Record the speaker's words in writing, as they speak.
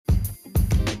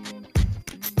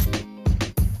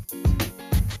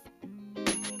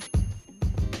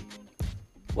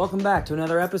Welcome back to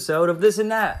another episode of This and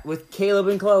That with Caleb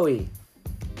and Chloe.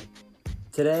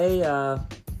 Today,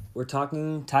 we're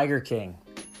talking Tiger King.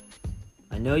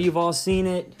 I know you've all seen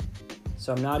it,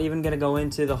 so I'm not even going to go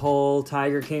into the whole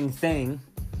Tiger King thing.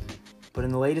 But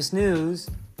in the latest news,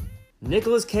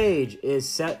 Nicolas Cage is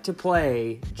set to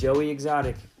play Joey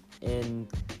Exotic in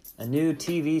a new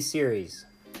TV series.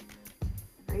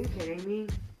 Are you kidding me?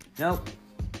 Nope.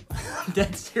 I'm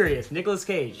dead serious. Nicolas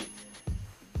Cage.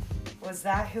 Was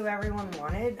that who everyone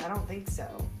wanted? I don't think so.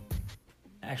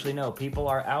 Actually, no. People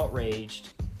are outraged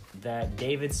that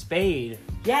David Spade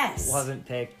wasn't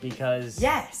picked because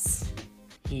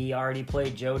he already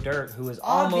played Joe Dirt, who is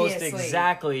almost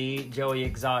exactly Joey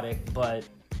Exotic, but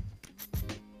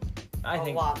I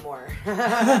think a lot more.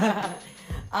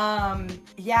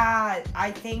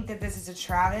 I think that this is a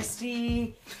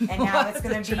travesty, and now it's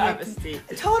going to be travesty.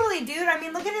 Totally, dude. I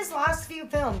mean, look at his last few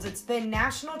films. It's been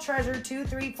National Treasure 2,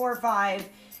 3, 4, 5,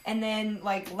 and then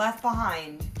like Left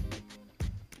Behind.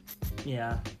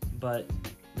 Yeah, but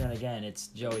then again, it's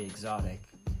Joey Exotic.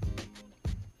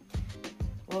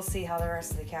 We'll see how the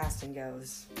rest of the casting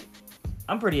goes.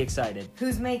 I'm pretty excited.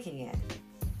 Who's making it?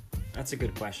 That's a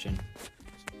good question.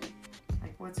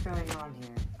 Like, what's going on here?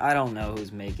 I don't know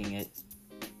who's making it.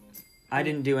 I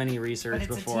didn't do any research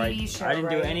before I didn't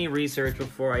do any research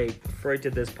before I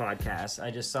did this podcast.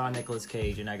 I just saw Nicolas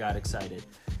Cage and I got excited.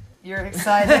 You're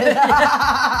excited?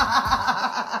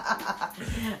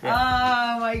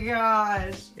 Oh my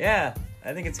gosh. Yeah,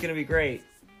 I think it's going to be great.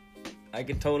 I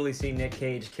could totally see Nick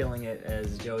Cage killing it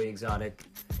as Joey Exotic.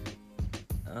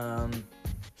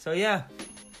 So yeah.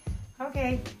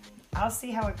 Okay. I'll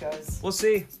see how it goes. We'll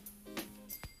see.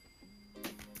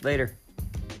 Later.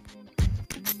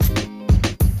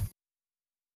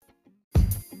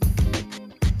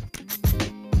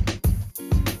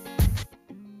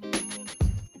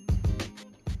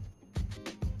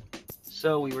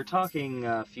 So we were talking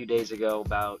a few days ago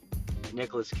about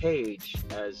Nicolas Cage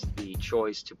as the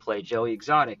choice to play Joey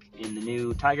Exotic in the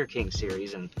new Tiger King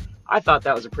series, and I thought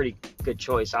that was a pretty good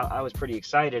choice. I was pretty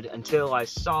excited until I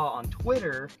saw on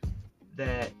Twitter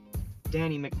that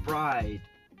Danny McBride,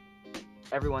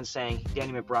 everyone's saying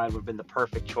Danny McBride would have been the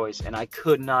perfect choice, and I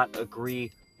could not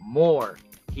agree more.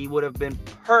 He would have been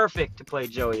perfect to play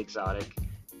Joey Exotic.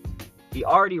 He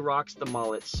already rocks the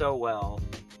mullet so well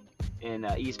in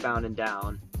Eastbound and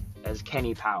Down as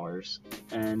Kenny Powers.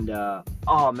 And,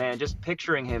 oh man, just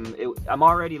picturing him, I'm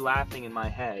already laughing in my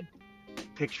head,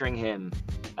 picturing him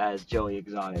as Joey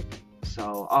Exotic.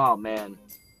 So, oh man.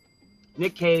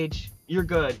 Nick Cage, you're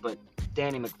good, but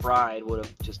Danny McBride would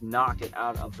have just knocked it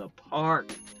out of the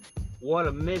park. What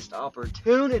a missed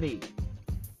opportunity.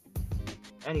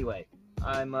 Anyway,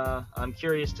 I'm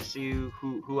curious to see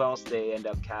who else they end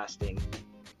up casting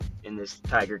in this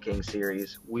Tiger King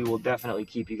series. We will definitely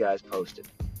keep you guys posted.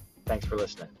 Thanks for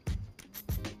listening.